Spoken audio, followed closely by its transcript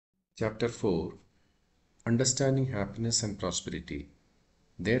Chapter 4: Understanding Happiness and Prosperity,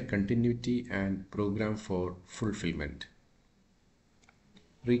 Their Continuity and Program for Fulfillment.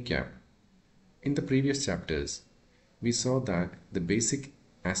 Recap. In the previous chapters, we saw that the basic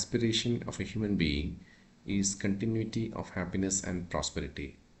aspiration of a human being is continuity of happiness and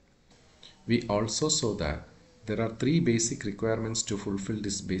prosperity. We also saw that there are three basic requirements to fulfill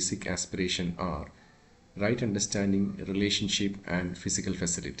this basic aspiration are right understanding, relationship, and physical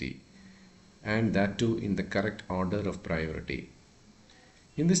facility, and that too in the correct order of priority.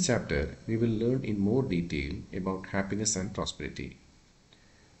 In this chapter, we will learn in more detail about happiness and prosperity.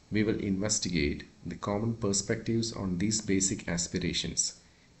 We will investigate the common perspectives on these basic aspirations,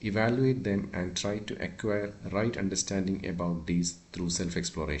 evaluate them, and try to acquire right understanding about these through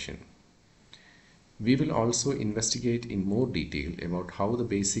self-exploration. We will also investigate in more detail about how the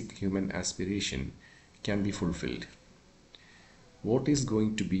basic human aspiration can be fulfilled. What is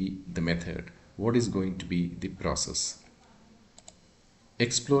going to be the method? What is going to be the process?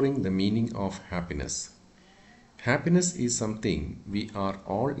 Exploring the meaning of happiness. Happiness is something we are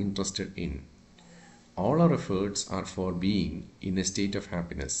all interested in. All our efforts are for being in a state of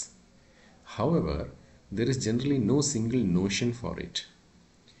happiness. However, there is generally no single notion for it.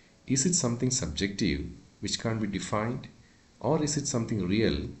 Is it something subjective which can't be defined, or is it something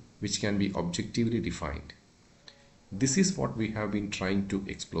real which can be objectively defined? This is what we have been trying to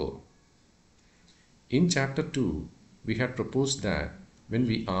explore. In chapter 2, we had proposed that when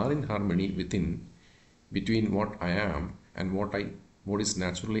we are in harmony between what I am and what is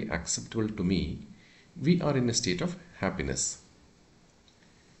naturally acceptable to me, we are in a state of happiness.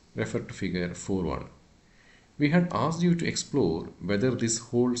 Refer to figure 4.1. We had asked you to explore whether this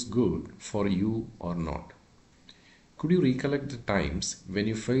holds good for you or not. Could you recollect the times when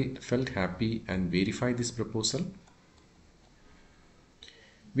you felt happy and verify this proposal?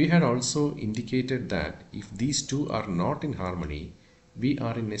 We had also indicated that if these two are not in harmony, we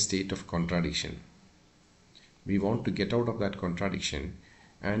are in a state of contradiction. We want to get out of that contradiction,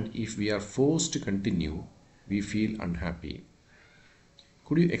 and if we are forced to continue, we feel unhappy.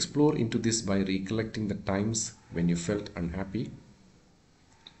 Could you explore into this by recollecting the times when you felt unhappy?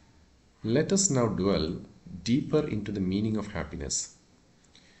 Let us now dwell deeper into the meaning of happiness.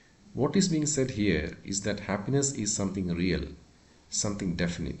 What is being said here is that happiness is something real, something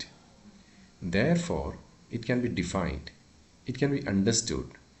definite. Therefore, it can be defined, it can be understood,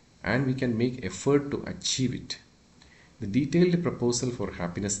 and we can make effort to achieve it. The detailed proposal for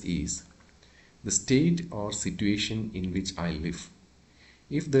happiness is the state or situation in which I live.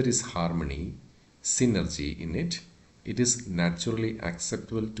 If there is harmony, synergy in it, it is naturally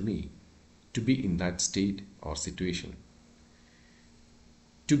acceptable to me to be in that state or situation.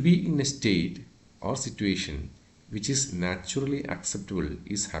 To be in a state or situation which is naturally acceptable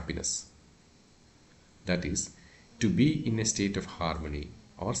is happiness. That is, to be in a state of harmony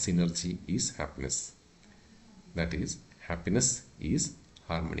or synergy is happiness. That is, happiness is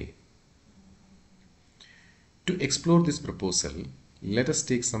harmony. To explore this proposal, let us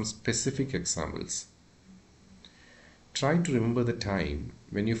take some specific examples. Try to remember the time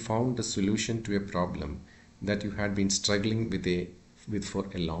when you found the solution to a problem that you had been struggling with for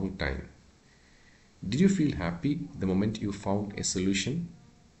a long time. Did you feel happy the moment you found a solution?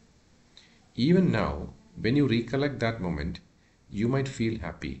 Even now, when you recollect that moment, you might feel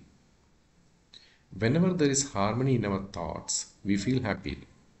happy. Whenever there is harmony in our thoughts, we feel happy.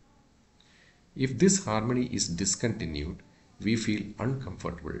 If this harmony is discontinued, we feel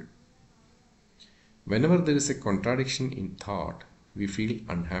uncomfortable. Whenever there is a contradiction in thought, we feel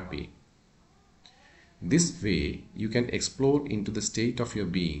unhappy. This way, you can explore into the state of your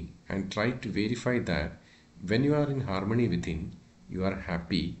being and try to verify that when you are in harmony within, you are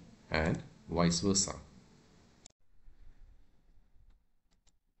happy, and vice versa.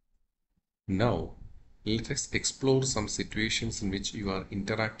 Now, let us explore some situations in which you are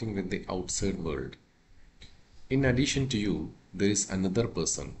interacting with the outside world. In addition to you, there is another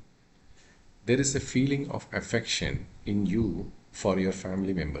person. There is a feeling of affection in you for your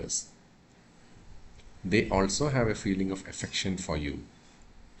family members. They also have a feeling of affection for you.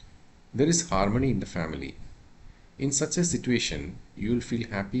 There is harmony in the family. In such a situation, you will feel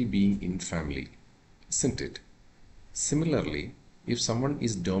happy being in family, isn't it? Similarly, if someone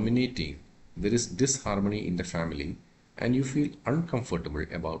is dominating, there is disharmony in the family and you feel uncomfortable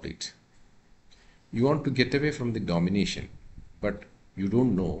about it. You want to get away from the domination, but you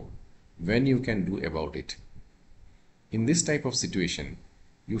don't know when you can do about it. In this type of situation,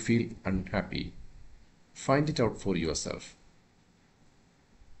 you feel unhappy. Find it out for yourself.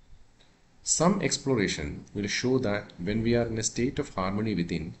 Some exploration will show that when we are in a state of harmony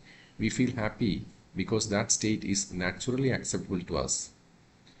within, we feel happy because that state is naturally acceptable to us.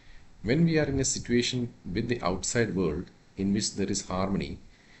 When we are in a situation with the outside world in which there is harmony,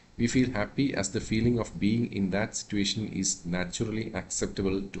 we feel happy as the feeling of being in that situation is naturally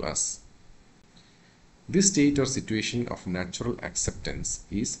acceptable to us. This state or situation of natural acceptance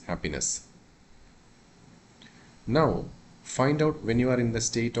is happiness. Now, find out when you are in the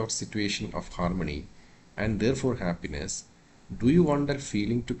state or situation of harmony and therefore happiness, do you want that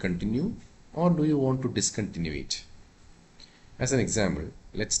feeling to continue or do you want to discontinue it? As an example,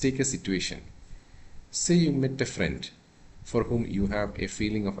 let's take a situation. Say you met a friend for whom you have a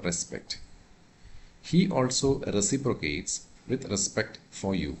feeling of respect. He also reciprocates with respect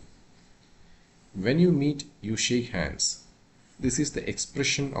for you. When you meet, you shake hands. This is the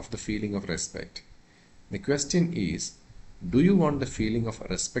expression of the feeling of respect. The question is, do you want the feeling of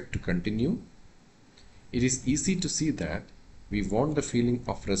respect to continue? It is easy to see that we want the feeling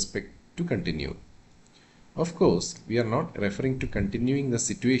of respect to continue. Of course, we are not referring to continuing the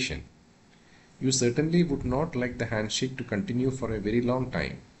situation. You certainly would not like the handshake to continue for a very long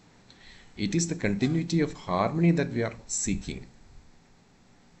time. It is the continuity of harmony that we are seeking.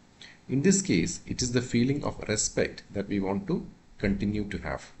 In this case, it is the feeling of respect that we want to continue to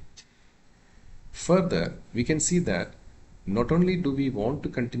have. Further, we can see that not only do we want to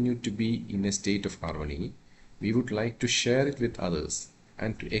continue to be in a state of harmony, we would like to share it with others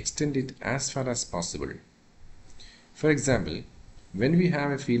and to extend it as far as possible. For example, when we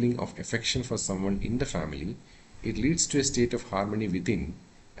have a feeling of affection for someone in the family, it leads to a state of harmony within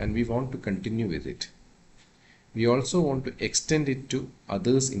and we want to continue with it. We also want to extend it to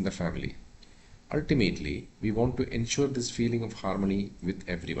others in the family. Ultimately, we want to ensure this feeling of harmony with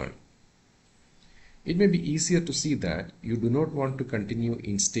everyone. It may be easier to see that you do not want to continue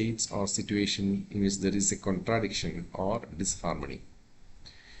in states or situations in which there is a contradiction or disharmony.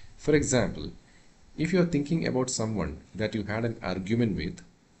 For example, if you are thinking about someone that you had an argument with,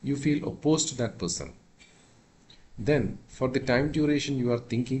 you feel opposed to that person. Then, for the time duration you are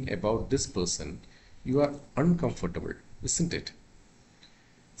thinking about this person, you are uncomfortable, isn't it?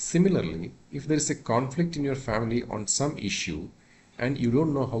 Similarly, if there is a conflict in your family on some issue and you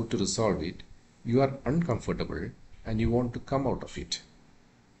don't know how to resolve it, you are uncomfortable and you want to come out of it.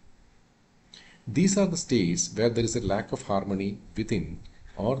 These are the states where there is a lack of harmony within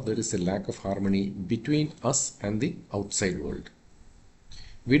or there is a lack of harmony between us and the outside world.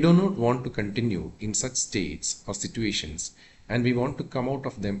 We do not want to continue in such states or situations and we want to come out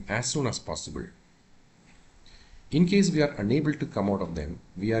of them as soon as possible. In case we are unable to come out of them,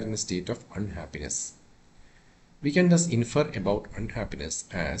 we are in a state of unhappiness. We can thus infer about unhappiness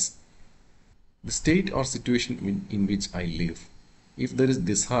as the state or situation in which I live. If there is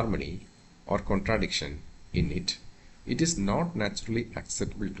disharmony or contradiction in it, it is not naturally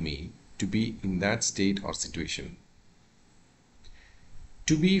acceptable to me to be in that state or situation.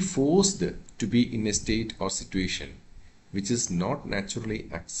 To be forced to be in a state or situation which is not naturally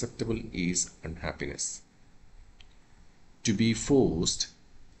acceptable is unhappiness. To be forced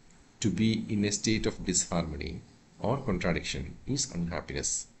to be in a state of disharmony or contradiction is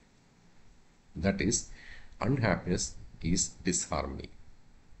unhappiness. That is, unhappiness is disharmony.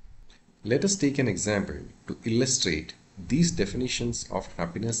 Let us take an example to illustrate these definitions of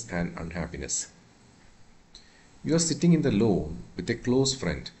happiness and unhappiness. You are sitting in the lawn with a close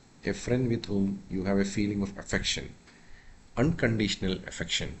friend, a friend with whom you have a feeling of affection, unconditional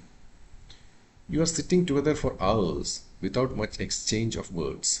affection. You are sitting together for hours without much exchange of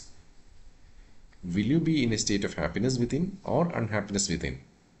words. Will you be in a state of happiness within or unhappiness within?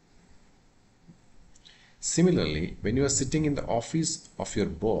 Similarly, when you are sitting in the office of your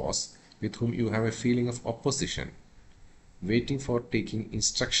boss with whom you have a feeling of opposition, waiting for taking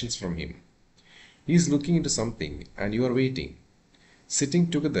instructions from him. He is looking into something and you are waiting,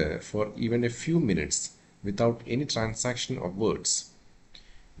 sitting together for even a few minutes without any transaction of words.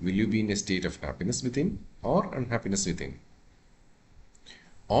 Will you be in a state of happiness within or unhappiness within?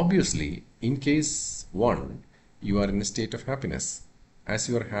 Obviously, in case 1, you are in a state of happiness, as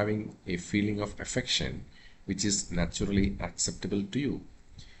you are having a feeling of affection which is naturally acceptable to you.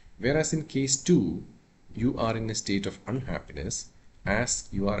 Whereas in case 2, you are in a state of unhappiness as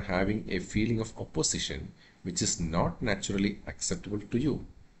you are having a feeling of opposition which is not naturally acceptable to you.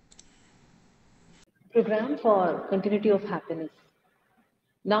 Program for continuity of happiness.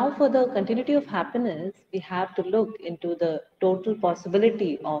 Now, for the continuity of happiness, we have to look into the total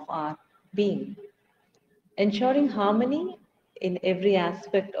possibility of our being. Ensuring harmony in every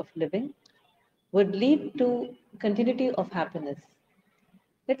aspect of living would lead to continuity of happiness.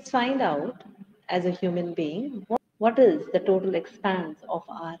 Let's find out, as a human being, what is the total expanse of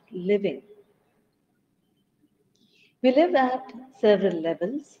our living? We live at several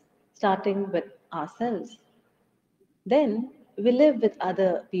levels, starting with ourselves. Then we live with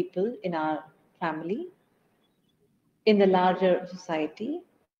other people in our family, in the larger society,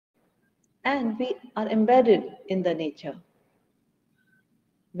 and we are embedded in the nature.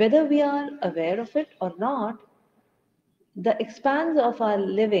 Whether we are aware of it or not, the expanse of our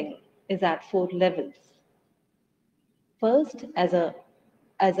living is at four levels. First, as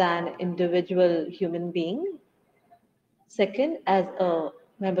an individual human being. Second, as a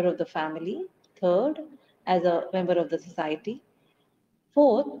member of the family. Third, as a member of the society.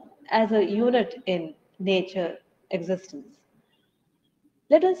 Fourth, as a unit in nature existence.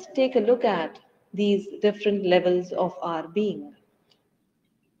 Let us take a look at these different levels of our being.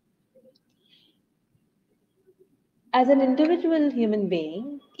 As an individual human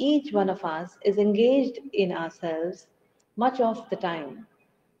being, each one of us is engaged in ourselves much of the time,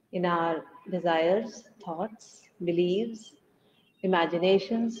 in our desires, thoughts, beliefs,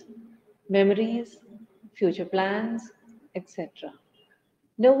 imaginations, memories, future plans, etc.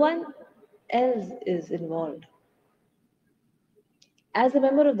 No one else is involved. As a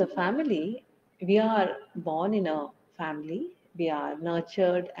member of the family, we are born in a family, we are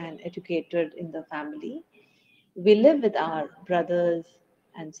nurtured and educated in the family. We live with our brothers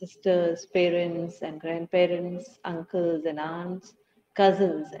and sisters, parents and grandparents, uncles and aunts,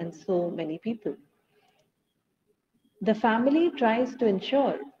 cousins, and so many people. The family tries to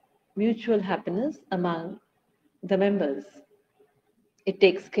ensure mutual happiness among the members. It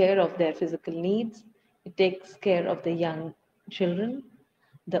takes care of their physical needs, it takes care of the young children,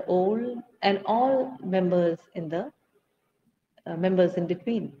 the old, and all members in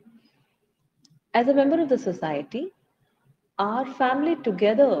between. As a member of the society, our family,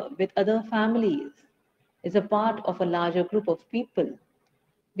 together with other families, is a part of a larger group of people.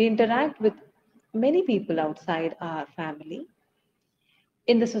 We interact with many people outside our family.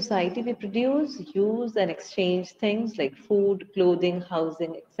 In the society, we produce, use, and exchange things like food, clothing,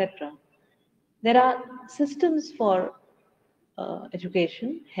 housing, etc. There are systems for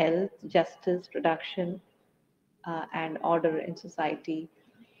education, health, justice, production, and order in society.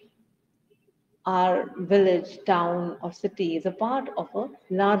 Our village, town, or city is a part of a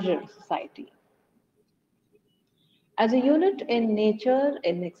larger society. As a unit in nature,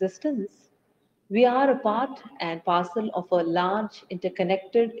 in existence, we are a part and parcel of a large,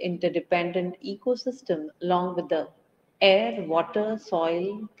 interconnected, interdependent ecosystem along with the air, water,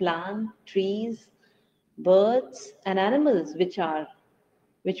 soil, plant, trees, birds, and animals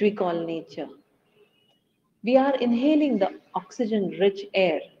which we call nature. We are inhaling the oxygen rich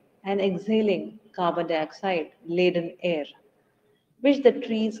air and exhaling carbon dioxide laden air, which the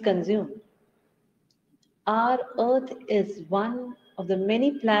trees consume. Our Earth is one of the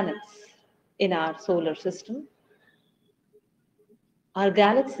many planets in our solar system. Our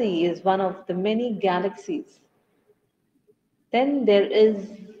galaxy is one of the many galaxies. Then there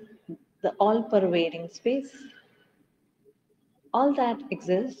is the all pervading space. All that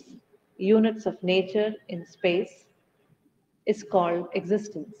exists, units of nature in space, is called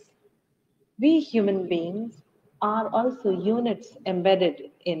existence. We human beings are also units embedded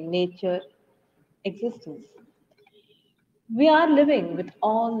in nature existence. We are living with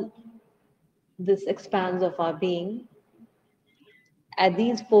all this expanse of our being at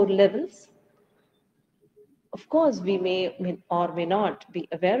these four levels. Of course, we may or may not be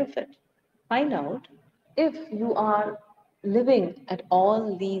aware of it. Find out if you are living at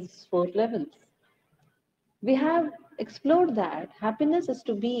all these four levels. We have explored that happiness is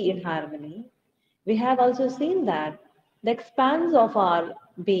to be in harmony. We have also seen that the expanse of our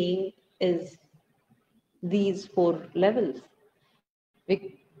being is these four levels.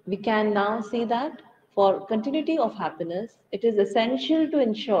 We can now see that for continuity of happiness, it is essential to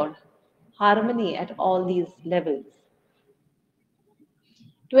ensure harmony at all these levels.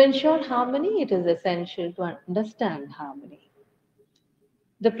 To ensure harmony, it is essential to understand harmony.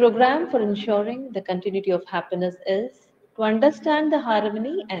 The program for ensuring the continuity of happiness is to understand the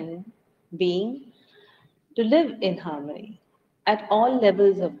harmony and being, to live in harmony at all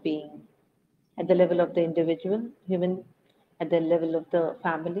levels of being, at the level of the individual, human, at the level of the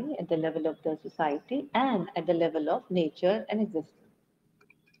family, at the level of the society, and at the level of nature and existence.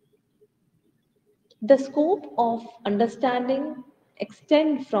 The scope of understanding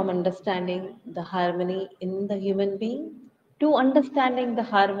extend from understanding the harmony in the human being to understanding the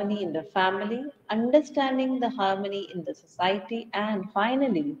harmony in the family, understanding the harmony in the society, and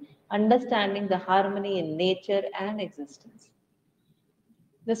finally, understanding the harmony in nature and existence.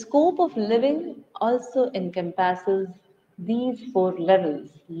 The scope of living also encompasses these four levels: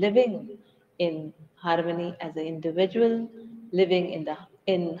 living in harmony as an individual, living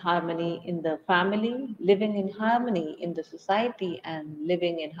in harmony in the family, living in harmony in the society, and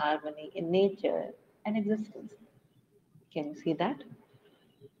living in harmony in nature and existence. Can you see that?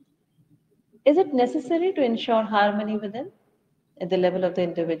 Is it necessary to ensure harmony within at the level of the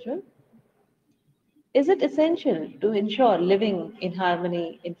individual? Is it essential to ensure living in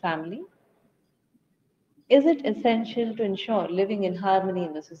harmony in family? Is it essential to ensure living in harmony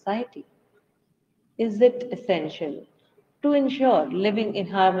in the society? Is it essential to ensure living in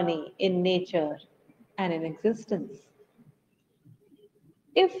harmony in nature and in existence?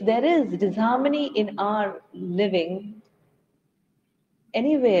 If there is disharmony in our living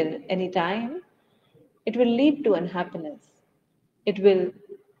anywhere, anytime, it will lead to unhappiness. It will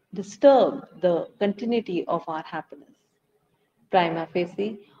disturb the continuity of our happiness. Prima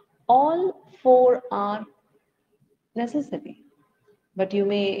facie, all four are necessary, but you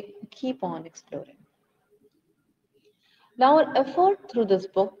may keep on exploring. Now, our effort through this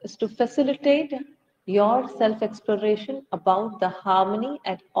book is to facilitate your self exploration about the harmony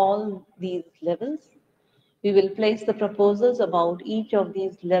at all these levels. We will place the proposals about each of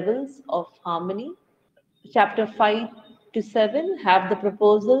these levels of harmony. Chapter 5 to 7 have the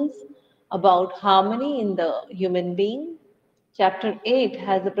proposals about harmony in the human being. Chapter 8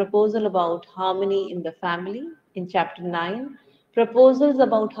 has a proposal about harmony in the family. In chapter 9, proposals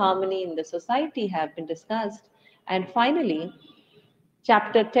about harmony in the society have been discussed. And finally,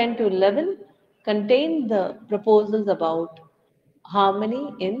 chapter 10 to 11 contain the proposals about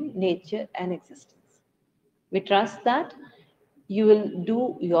harmony in nature and existence. We trust that you will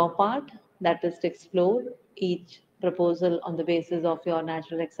do your part, that is to explore each proposal on the basis of your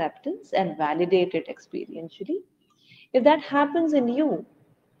natural acceptance and validate it experientially. If that happens in you,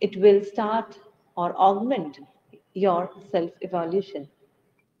 it will start or augment your self evolution.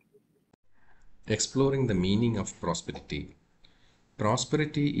 Exploring the meaning of prosperity.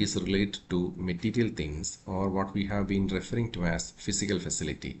 Prosperity is related to material things, or what we have been referring to as physical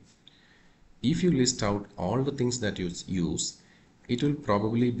facility. If you list out all the things that you use, it will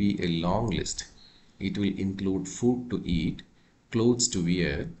probably be a long list. It will include food to eat, clothes to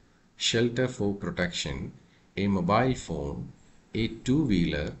wear, shelter for protection, a mobile phone, a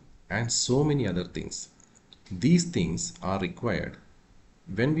two-wheeler, and so many other things. These things are required.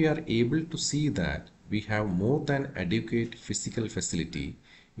 When we are able to see that we have more than adequate physical facility,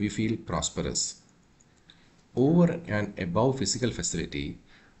 we feel prosperous. Over and above physical facility,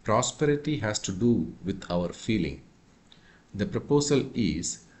 prosperity has to do with our feeling. The proposal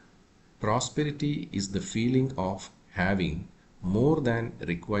is prosperity is the feeling of having more than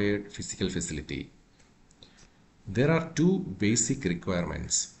required physical facility. There are two basic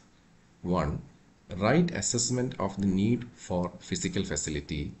requirements. One, right assessment of the need for physical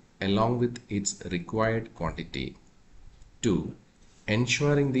facility along with its required quantity. Two,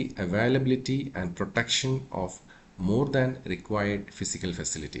 ensuring the availability and protection of more than required physical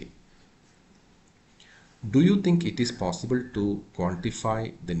facility. Do you think it is possible to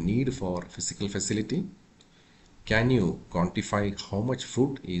quantify the need for physical facility? Can you quantify how much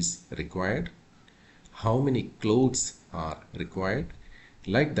food is required? How many clothes are required?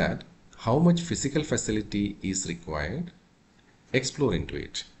 Like that, how much physical facility is required? Explore into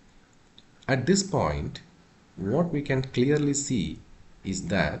it. At this point, what we can clearly see is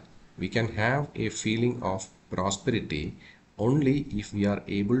that we can have a feeling of prosperity only if we are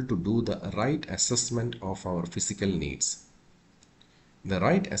able to do the right assessment of our physical needs. The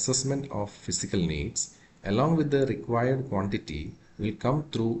right assessment of physical needs along with the required quantity will come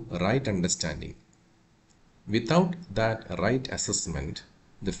through right understanding. Without that right assessment,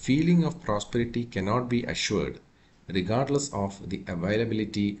 the feeling of prosperity cannot be assured regardless of the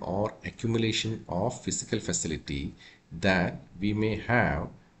availability or accumulation of physical facility that we may have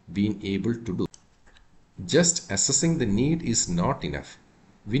been able to do. Just assessing the need is not enough.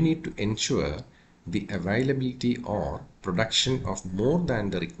 We need to ensure the availability or production of more than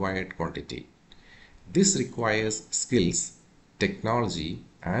the required quantity. This requires skills, technology,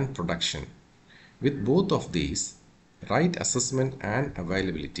 and production. With both of these, right assessment and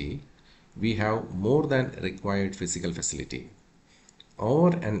availability, we have more than required physical facility.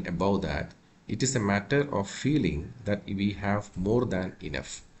 Over and above that, it is a matter of feeling that we have more than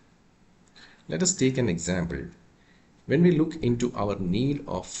enough. Let us take an example. When we look into our need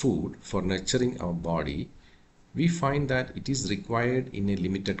of food for nurturing our body, we find that it is required in a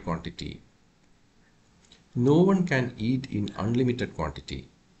limited quantity. No one can eat in unlimited quantity.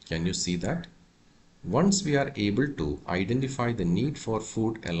 Can you see that? Once we are able to identify the need for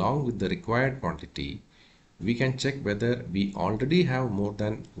food along with the required quantity, we can check whether we already have more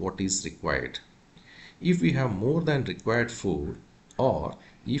than what is required. If we have more than required food, or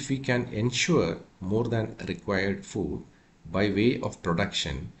if we can ensure more than required food by way of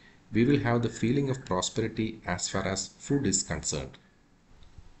production, we will have the feeling of prosperity as far as food is concerned.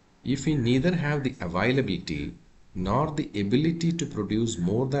 If we neither have the availability nor the ability to produce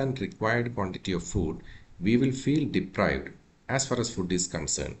more than required quantity of food, we will feel deprived as far as food is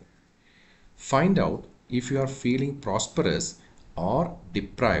concerned. Find out if you are feeling prosperous or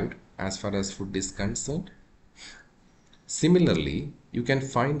deprived as far as food is concerned. Similarly, you can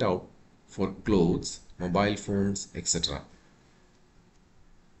find out for clothes, mobile phones, etc.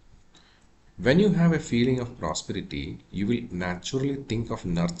 When you have a feeling of prosperity, you will naturally think of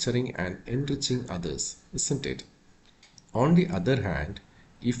nurturing and enriching others, isn't it? On the other hand,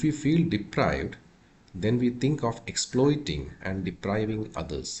 if we feel deprived, then we think of exploiting and depriving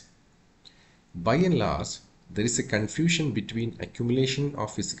others. By and large, there is a confusion between accumulation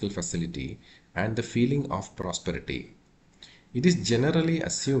of physical facility and the feeling of prosperity. It is generally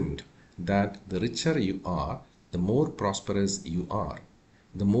assumed that the richer you are, the more prosperous you are.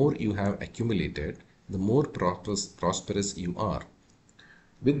 The more you have accumulated, the more prosperous you are.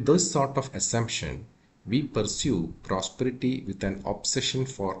 With this sort of assumption, we pursue prosperity with an obsession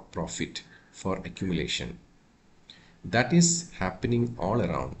for profit, for accumulation. That is happening all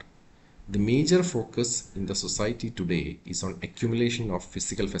around. The major focus in the society today is on accumulation of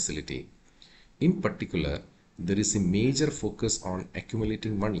physical facility. In particular, there is a major focus on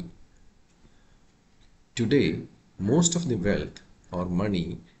accumulating money. Today, most of the wealth or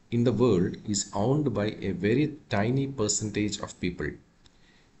money in the world is owned by a very tiny percentage of people.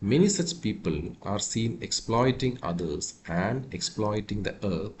 Many such people are seen exploiting others and exploiting the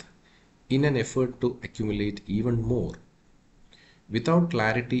earth in an effort to accumulate even more. Without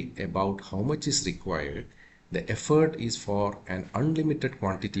clarity about how much is required, the effort is for an unlimited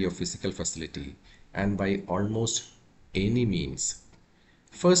quantity of physical facility and by almost any means.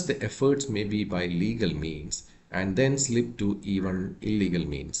 First, the efforts may be by legal means and then slip to even illegal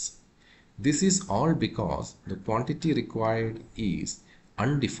means. This is all because the quantity required is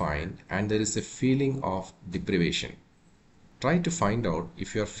undefined and there is a feeling of deprivation. Try to find out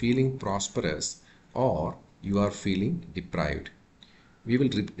if you are feeling prosperous or you are feeling deprived. We will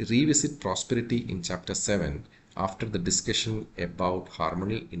revisit prosperity in chapter 7 after the discussion about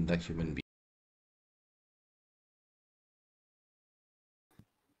harmony in the human being.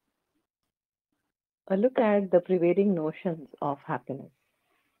 A look at the prevailing notions of happiness.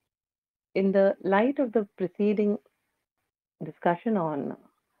 In the light of the preceding discussion on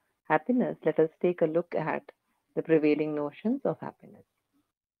happiness, let us take a look at the prevailing notions of happiness.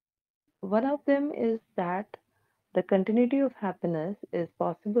 One of them is that the continuity of happiness is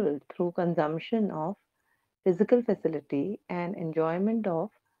possible through consumption of physical facility and enjoyment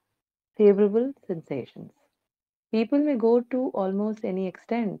of favorable sensations. People may go to almost any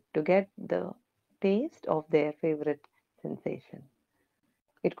extent to get the taste of their favorite sensation.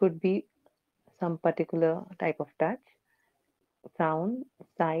 It could be some particular type of touch, sound,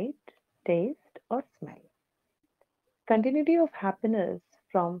 sight, taste, or smell. Continuity of happiness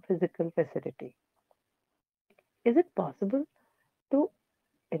from physical facility. Is it possible to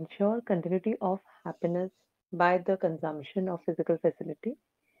ensure continuity of happiness by the consumption of physical facility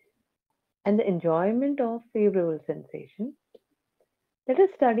and the enjoyment of favorable sensation? Let us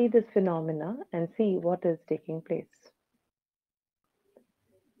study this phenomena and see what is taking place.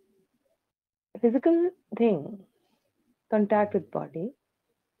 Physical thing, contact with body,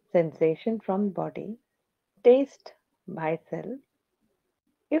 sensation from body, taste by self.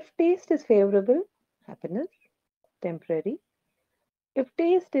 If taste is favorable, happiness, temporary. If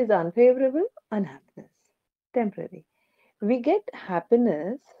taste is unfavorable, unhappiness, temporary. We get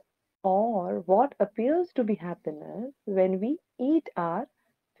happiness or what appears to be happiness when we eat our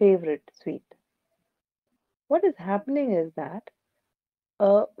favorite sweet. What is happening is that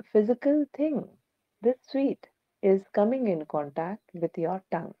a physical thing, this sweet, is coming in contact with your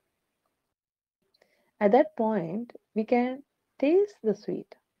tongue. At that point, we can taste the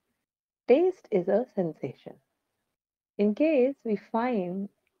sweet. Taste is a sensation. In case we find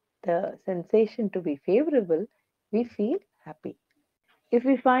the sensation to be favorable, we feel happy. If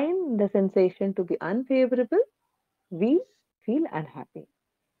we find the sensation to be unfavorable, we feel unhappy.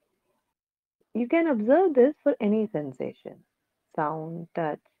 You can observe this for any sensation: sound,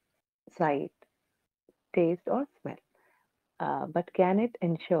 touch, sight, taste, or smell. But can it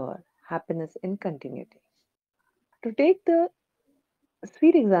ensure happiness in continuity? To take the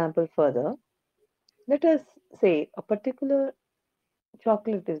sweet example further, Let us say a particular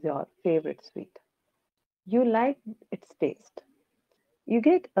chocolate is your favorite sweet. You like its taste. You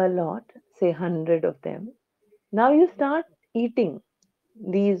get a lot, say 100 of them. Now you start eating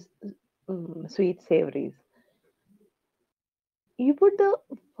these sweet savories. You put the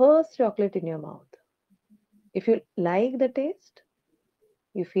first chocolate in your mouth. If you like the taste,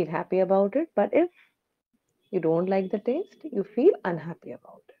 you feel happy about it. But if you don't like the taste, you feel unhappy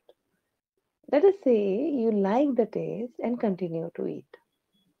about it. Let us say you like the taste and continue to eat.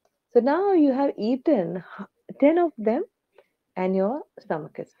 So now you have eaten 10 of them and your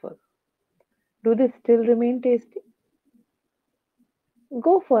stomach is full. Do they still remain tasty?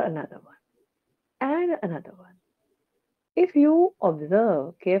 Go for another one and another one. If you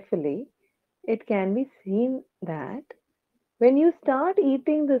observe carefully, it can be seen that when you start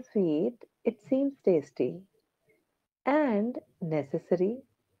eating the sweet, it seems tasty and necessary.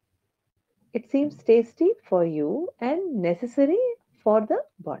 It seems tasty for you and necessary for the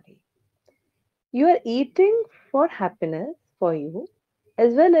body. You are eating for happiness for you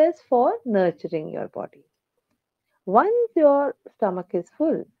as well as for nurturing your body. Once your stomach is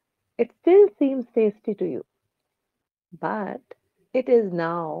full, it still seems tasty to you, but it is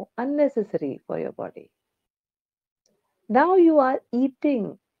now unnecessary for your body. Now you are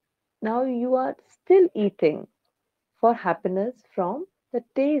eating, now you are still eating for happiness from the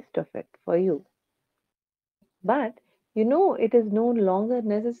taste of it for you. But you know it is no longer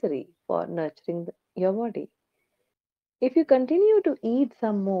necessary for nurturing your body. If you continue to eat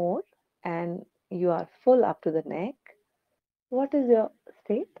some more and you are full up to the neck, what is your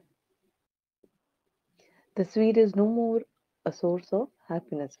state? The sweet is no more a source of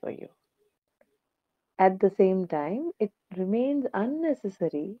happiness for you. At the same time, it remains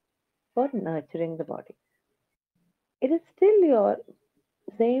unnecessary for nurturing the body. It is still your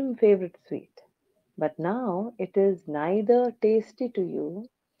same favorite sweet, but now it is neither tasty to you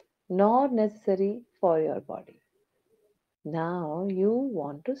nor necessary for your body. Now you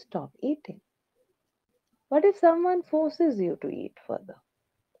want to stop eating. What if someone forces you to eat further?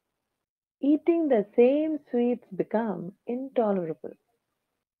 Eating the same sweets become intolerable.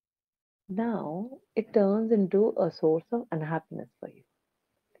 Now it turns into a source of unhappiness for you.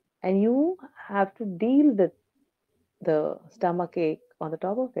 And you have to deal with the stomach ache on the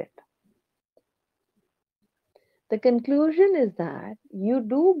top of it. The conclusion is that you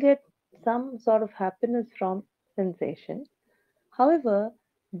do get some sort of happiness from sensation. However,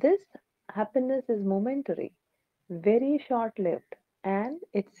 this happiness is momentary, very short lived, and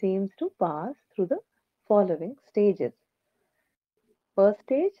it seems to pass through the following stages. First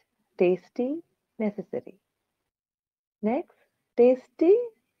stage, tasty, necessary. Next, tasty,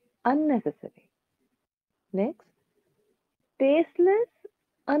 unnecessary. Next, tasteless,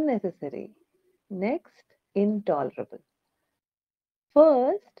 unnecessary. Next, intolerable.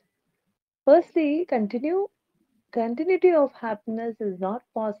 First, firstly, continuity of happiness is not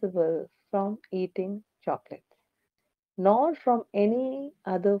possible from eating chocolates, nor from any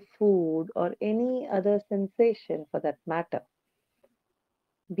other food or any other sensation for that matter,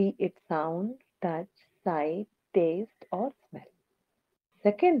 be it sound, touch, sight, taste, or smell.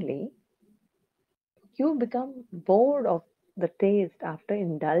 Secondly, you become bored of the taste after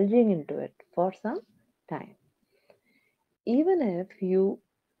indulging into it for some time. Even if you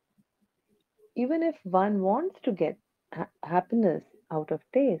even if one wants to get happiness out of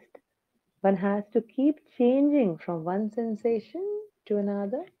taste, one has to keep changing from one sensation to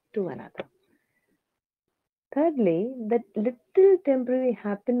another to another. Thirdly, that little temporary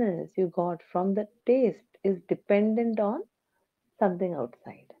happiness you got from the taste is dependent on something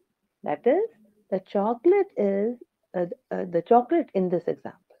outside. That is, the chocolate in this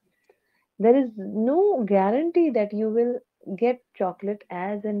example. There is no guarantee that you will get chocolate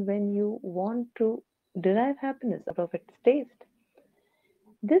as and when you want to derive happiness out of its taste.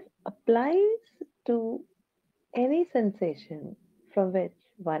 This applies to any sensation from which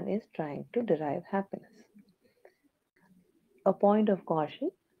one is trying to derive happiness. A point of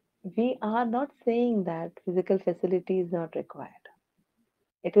caution, we are not saying that physical facility is not required.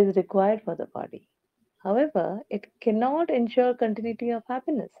 It is required for the body. However, it cannot ensure continuity of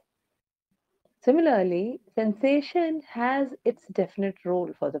happiness. Similarly, sensation has its definite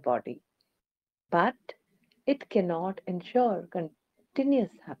role for the body, but it cannot ensure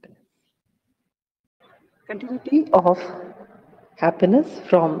continuous happiness. Continuity of happiness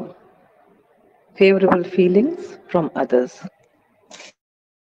from favorable feelings from others.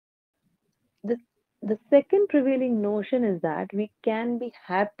 The, the second prevailing notion is that we can be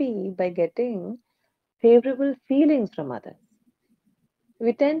happy by getting favorable feelings from others.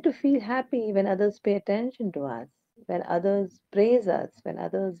 We tend to feel happy when others pay attention to us, when others praise us, when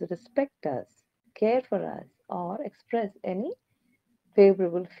others respect us, care for us, or express any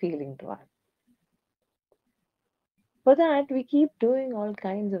favorable feeling to us. For that, we keep doing all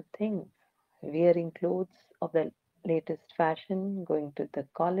kinds of things, wearing clothes of the latest fashion, going to the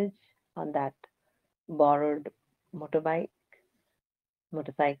college on that borrowed motorbike,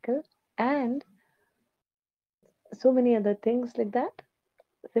 motorcycle, and so many other things like that.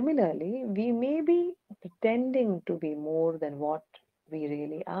 Similarly, we may be pretending to be more than what we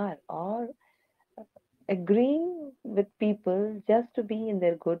really are, or agreeing with people just to be in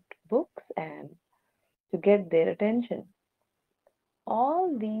their good books and to get their attention.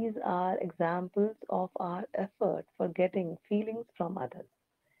 All these are examples of our effort for getting feelings from others.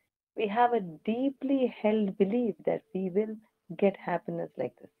 We have a deeply held belief that we will get happiness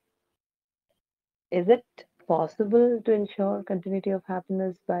like this. Is it possible to ensure continuity of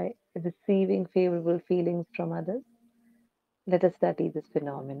happiness by receiving favorable feelings from others? Let us study this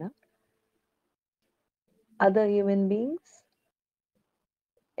phenomena. Other human beings,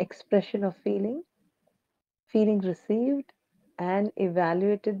 expression of feeling, feeling received and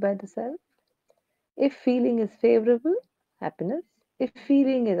evaluated by the self. If feeling is favorable, happiness. If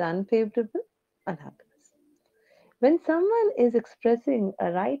feeling is unfavorable, unhappiness. When someone is expressing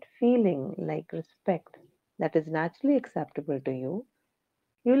a right feeling like respect that is naturally acceptable to you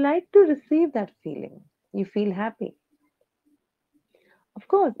like to receive that feeling. You feel happy. Of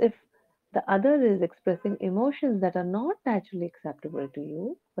course, if the other is expressing emotions that are not naturally acceptable to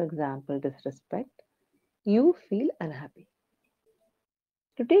you, for example, disrespect, you feel unhappy.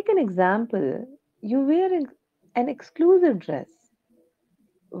 To take an example, you wear an exclusive dress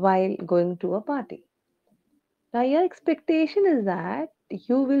while going to a party. Now, your expectation is that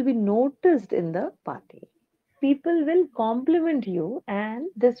you will be noticed in the party. People will compliment you, and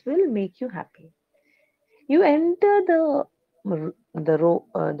this will make you happy. You enter the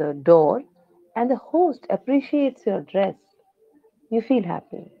door, and the host appreciates your dress. You feel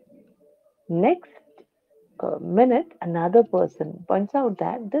happy. Next minute, another person points out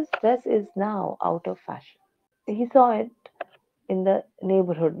that this dress is now out of fashion. He saw it in the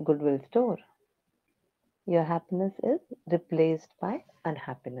neighborhood Goodwill store. Your happiness is replaced by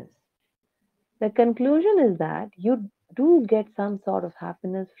unhappiness. The conclusion is that you do get some sort of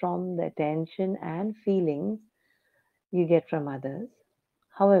happiness from the attention and feelings you get from others.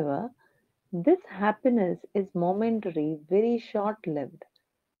 However, this happiness is momentary, very short lived.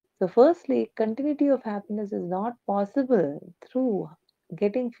 So, firstly, continuity of happiness is not possible through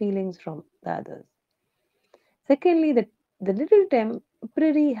getting feelings from the others. Secondly, the little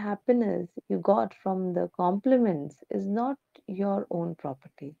temporary happiness you got from the compliments is not your own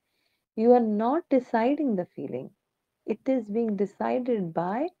property. You are not deciding the feeling, it is being decided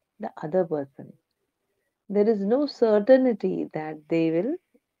by the other person. There is no certainty that they will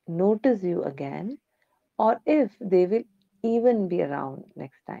notice you again or if they will even be around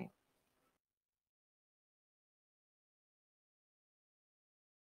next time.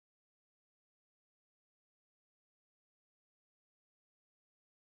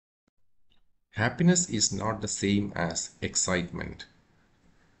 Happiness is not the same as excitement.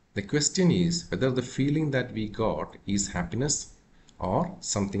 The question is whether the feeling that we got is happiness or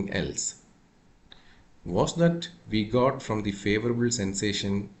something else. Was that we got from the favorable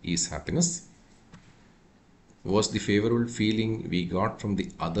sensation is happiness? Was the favorable feeling we got from the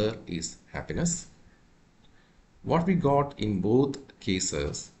other is happiness? What we got in both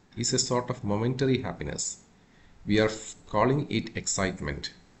cases is a sort of momentary happiness. We are calling it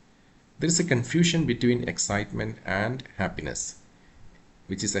excitement. There is a confusion between excitement and happiness,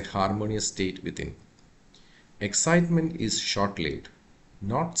 which is a harmonious state within. Excitement is short lived,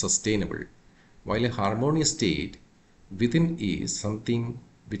 not sustainable, while a harmonious state within is something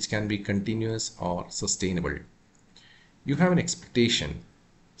which can be continuous or sustainable. You have an expectation,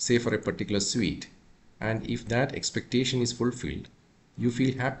 say for a particular sweet, and if that expectation is fulfilled, you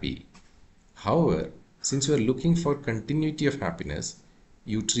feel happy. However, since you are looking for continuity of happiness,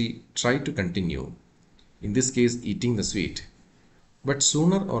 you try to continue, in this case, eating the sweet. But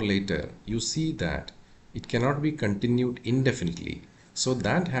sooner or later, you see that it cannot be continued indefinitely, so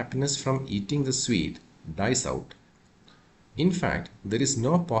that happiness from eating the sweet dies out. In fact, there is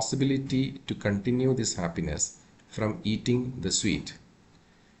no possibility to continue this happiness from eating the sweet.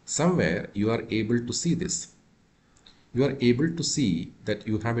 Somewhere you are able to see this. You are able to see that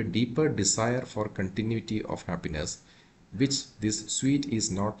you have a deeper desire for continuity of happiness, which this sweet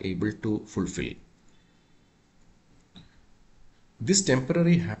is not able to fulfill. This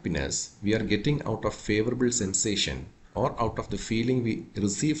temporary happiness we are getting out of favorable sensation or out of the feeling we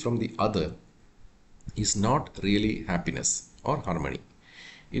receive from the other is not really happiness or harmony.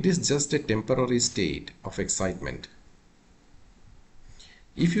 It is just a temporary state of excitement.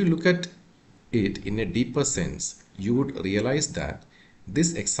 If you look at it in a deeper sense, you would realize that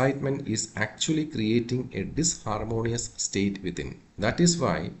this excitement is actually creating a disharmonious state within. That is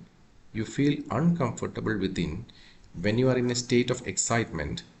why you feel uncomfortable within when you are in a state of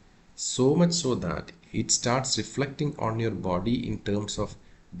excitement, so much so that it starts reflecting on your body in terms of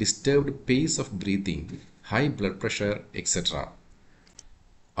disturbed pace of breathing, high blood pressure, etc.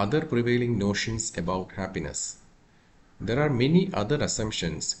 Other prevailing notions about happiness. There are many other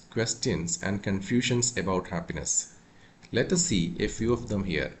assumptions, questions, and confusions about happiness. Let us see a few of them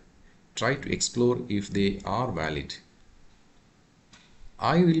here. Try to explore if they are valid.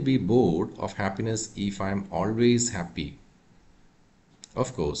 I will be bored of happiness if I am always happy.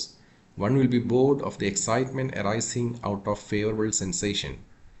 Of course, one will be bored of the excitement arising out of favorable sensation.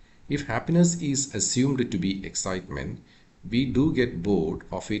 If happiness is assumed to be excitement, we do get bored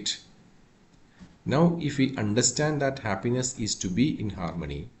of it. Now, if we understand that happiness is to be in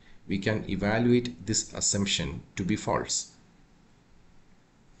harmony, we can evaluate this assumption to be false.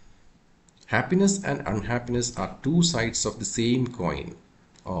 Happiness and unhappiness are two sides of the same coin,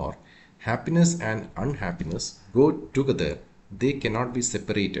 or happiness and unhappiness go together, they cannot be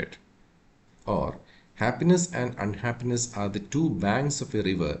separated, or happiness and unhappiness are the two banks of a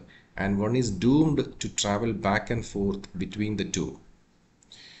river and one is doomed to travel back and forth between the two.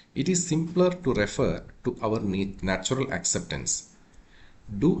 It is simpler to refer to our natural acceptance.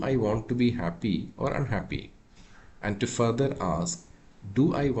 Do I want to be happy or unhappy? And to further ask,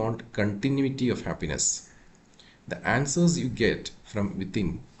 do I want continuity of happiness? The answers you get from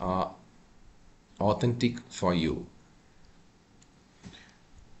within are authentic for you.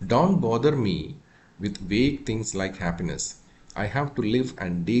 Don't bother me with vague things like happiness. I have to live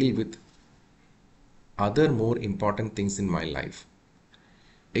and deal with other more important things in my life.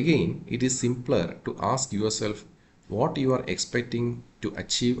 Again, it is simpler to ask yourself what you are expecting to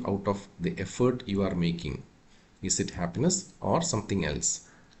achieve out of the effort you are making. Is it happiness or something else?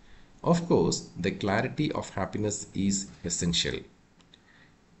 Of course, the clarity of happiness is essential.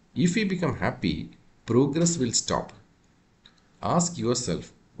 If we become happy, progress will stop. Ask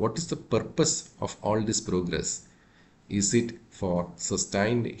yourself, what is the purpose of all this progress? Is it for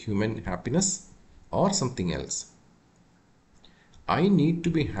sustained human happiness or something else? I need to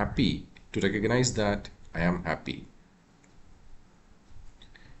be happy to recognize that I am happy.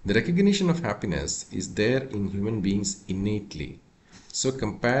 The recognition of happiness is there in human beings innately, so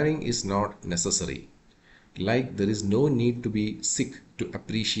comparing is not necessary. Like there is no need to be sick to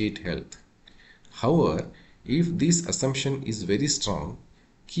appreciate health. However, if this assumption is very strong,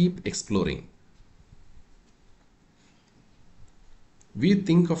 keep exploring. We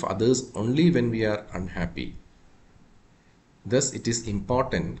think of others only when we are unhappy. Thus, it is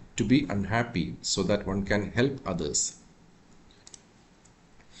important to be unhappy so that one can help others.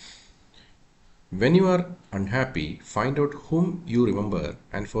 When you are unhappy, find out whom you remember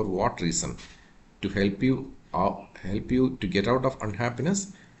and for what reason, to help you to get out of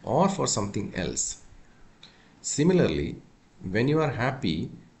unhappiness or for something else. Similarly, when you are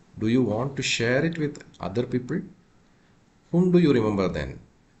happy, do you want to share it with other people? Whom do you remember then?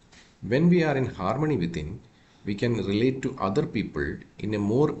 When we are in harmony within, we can relate to other people in a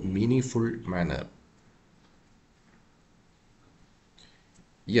more meaningful manner.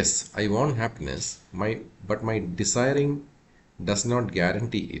 Yes, I want happiness, but my desiring does not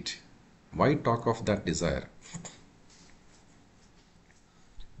guarantee it. Why talk of that desire?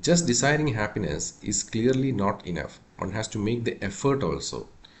 Just desiring happiness is clearly not enough. One has to make the effort also.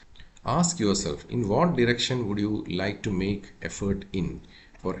 Ask yourself, in what direction would you like to make effort in?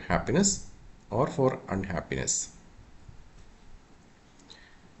 For happiness or for unhappiness?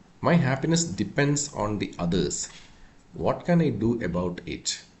 My happiness depends on the others. What can I do about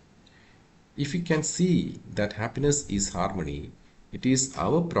it? If we can see that happiness is harmony, it is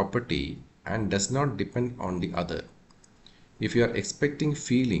our property and does not depend on the other. If you are expecting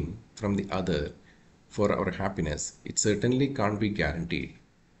feeling from the other for our happiness, it certainly can't be guaranteed,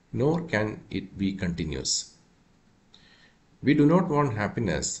 nor can it be continuous. We do not want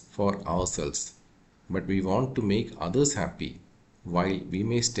happiness for ourselves, but we want to make others happy while we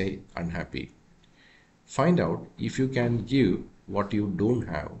may stay unhappy. Find out if you can give what you don't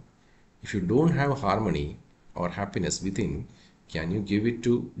have. If you don't have harmony or happiness within, can you give it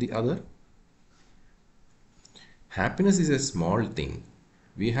to the other? Happiness is a small thing.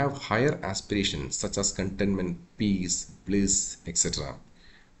 We have higher aspirations such as contentment, peace, bliss, etc.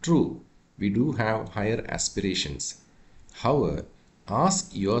 True, we do have higher aspirations, However,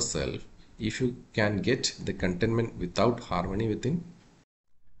 ask yourself if you can get the contentment without harmony within.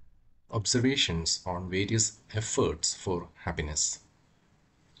 Observations on various efforts for happiness.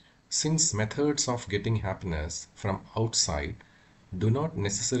 Since methods of getting happiness from outside do not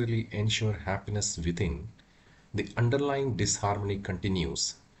necessarily ensure happiness within, the underlying disharmony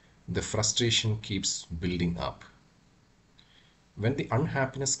continues. The frustration keeps building up. When the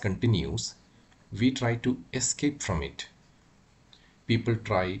unhappiness continues, we try to escape from it. People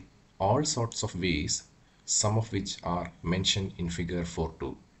try all sorts of ways, some of which are mentioned in figure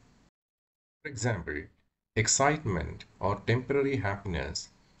 4.2. For example, excitement or temporary happiness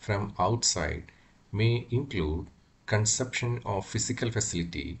from outside may include consumption of physical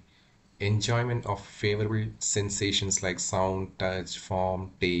facility, enjoyment of favorable sensations like sound, touch, form,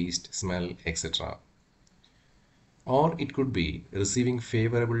 taste, smell, etc. Or it could be receiving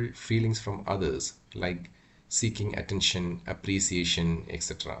favorable feelings from others like seeking attention, appreciation,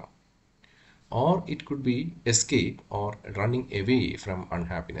 etc. Or it could be escape or running away from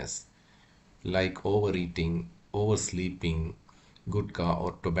unhappiness like overeating, oversleeping, gutka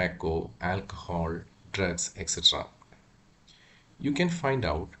or tobacco, alcohol, drugs, etc. You can find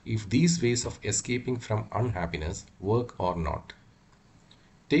out if these ways of escaping from unhappiness work or not.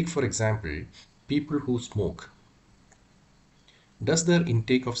 Take, for example, people who smoke. Does their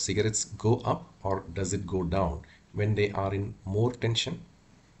intake of cigarettes go up or does it go down when they are in more tension?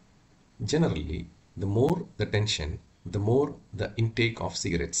 Generally, the more the tension, the more the intake of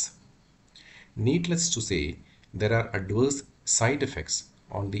cigarettes. Needless to say, there are adverse side effects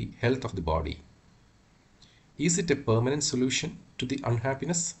on the health of the body. Is it a permanent solution to the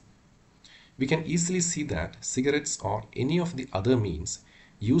unhappiness? We can easily see that cigarettes or any of the other means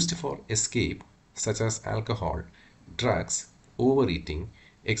used for escape, such as alcohol, drugs, overeating,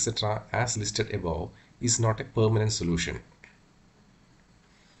 etc., as listed above, is not a permanent solution.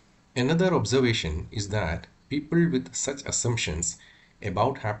 Another observation is that people with such assumptions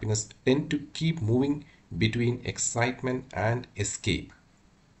about happiness tend to keep moving between excitement and escape.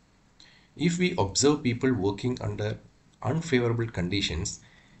 If we observe people working under unfavorable conditions,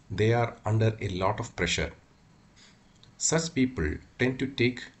 they are under a lot of pressure. Such people tend to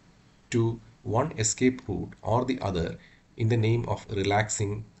take to one escape route or the other in the name of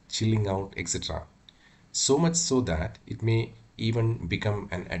relaxing, chilling out, etc. So much so that it may even become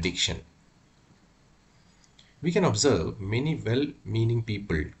an addiction. We can observe many well-meaning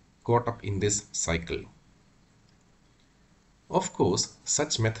people caught up in this cycle. Of course,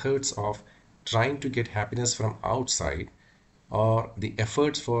 such methods of trying to get happiness from outside or the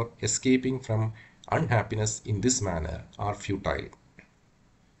efforts for escaping from unhappiness in this manner are futile.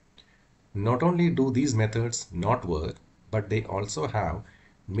 Not only do these methods not work, but they also have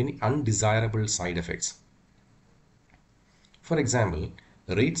many undesirable side effects. For example,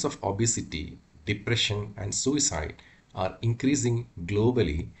 rates of obesity, depression, and suicide are increasing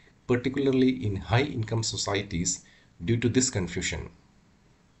globally, particularly in high income societies, due to this confusion.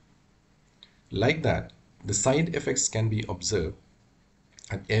 Like that, the side effects can be observed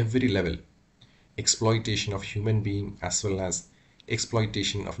at every level: exploitation of human being as well as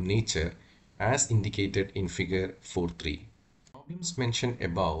exploitation of nature, as indicated in figure 4.3. Problems mentioned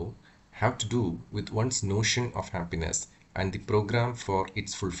above have to do with one's notion of happiness and the program for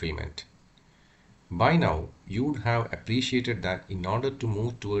its fulfillment. By now, you would have appreciated that in order to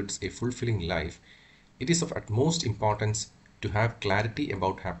move towards a fulfilling life, it is of utmost importance to have clarity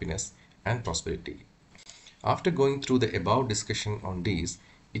about happiness and prosperity. After going through the above discussion on these,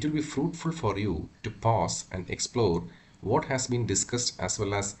 it will be fruitful for you to pause and explore what has been discussed as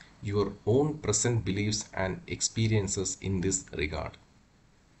well as your own present beliefs and experiences in this regard.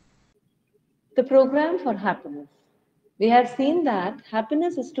 The program for happiness. We have seen that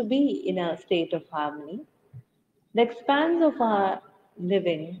happiness is to be in a state of harmony. The expanse of our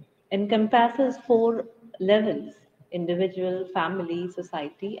living encompasses four levels: individual, family,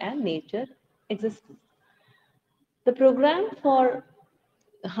 society, and nature existence. The program for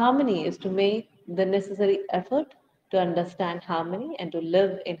harmony is to make the necessary effort to understand harmony and to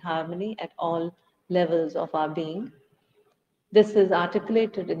live in harmony at all levels of our being. This is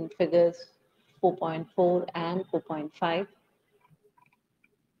articulated in figures 4.4 and 4.5.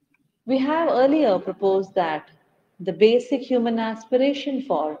 We have earlier proposed that the basic human aspiration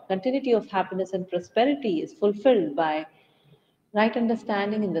for continuity of happiness and prosperity is fulfilled by right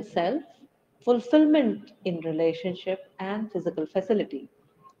understanding in the self, fulfillment in relationship, and physical facility.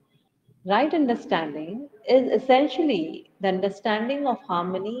 Right understanding is essentially the understanding of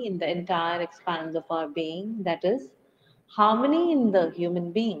harmony in the entire expanse of our being, that is, harmony in the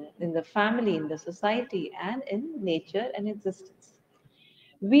human being, in the family, in the society, and in nature and existence.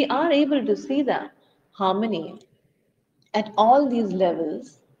 We are able to see the harmony at all these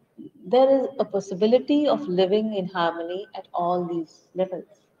levels. There is a possibility of living in harmony at all these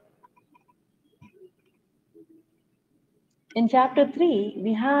levels. In chapter 3,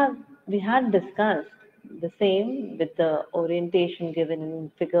 we had discussed the same with the orientation given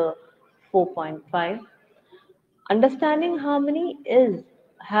in figure 4.5. Understanding harmony is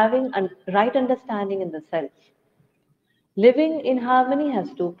having a right understanding in the self. Living in harmony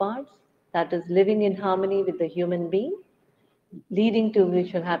has two parts, that is, living in harmony with the human being, leading to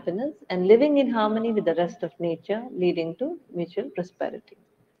mutual happiness, and living in harmony with the rest of nature, leading to mutual prosperity.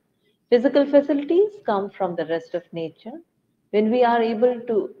 Physical facilities come from the rest of nature. When we are able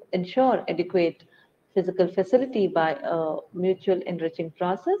to ensure adequate physical facility by a mutual enriching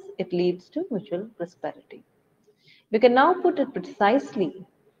process, it leads to mutual prosperity. We can now put it precisely.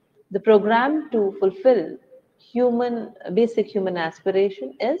 The program to fulfill basic human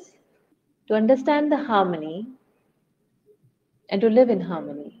aspiration is to understand the harmony and to live in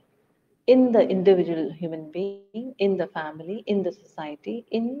harmony in the individual human being, in the family, in the society,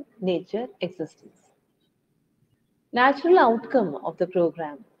 in nature existence. Natural outcome of the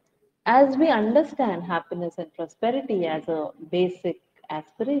program. As we understand happiness and prosperity as a basic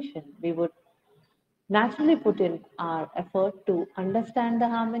aspiration, we would naturally put in our effort to understand the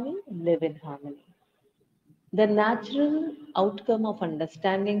harmony, live in harmony. The natural outcome of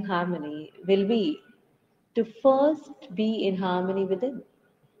understanding harmony will be to first be in harmony within,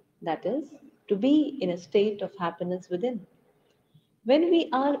 that is, to be in a state of happiness within. When we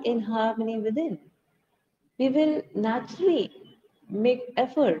are in harmony within, we will naturally make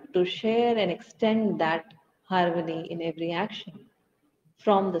effort to share and extend that harmony in every action,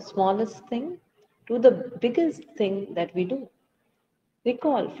 from the smallest thing to the biggest thing that we do.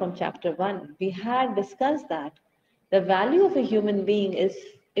 Recall from chapter 1, we had discussed that the value of a human being is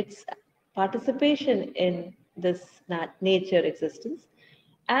its participation in this nature existence,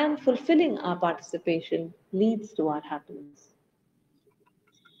 and fulfilling our participation leads to our happiness.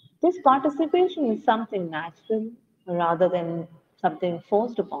 This participation is something natural rather than something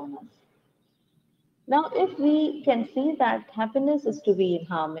forced upon us. Now, if we can see that happiness is to be in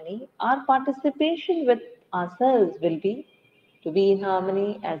harmony, our participation with ourselves will be to be in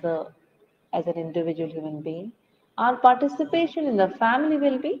harmony as an individual human being. Our participation in the family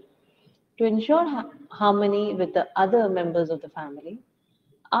will be to ensure harmony with the other members of the family.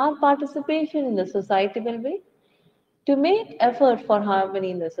 Our participation in the society will be to make effort for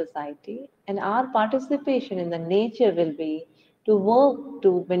harmony in the society, and our participation in the nature will be to work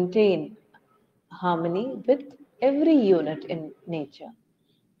to maintain harmony with every unit in nature.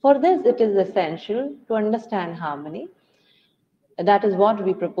 For this, it is essential to understand harmony. That is what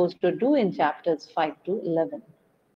we propose to do in chapters 5 to 11.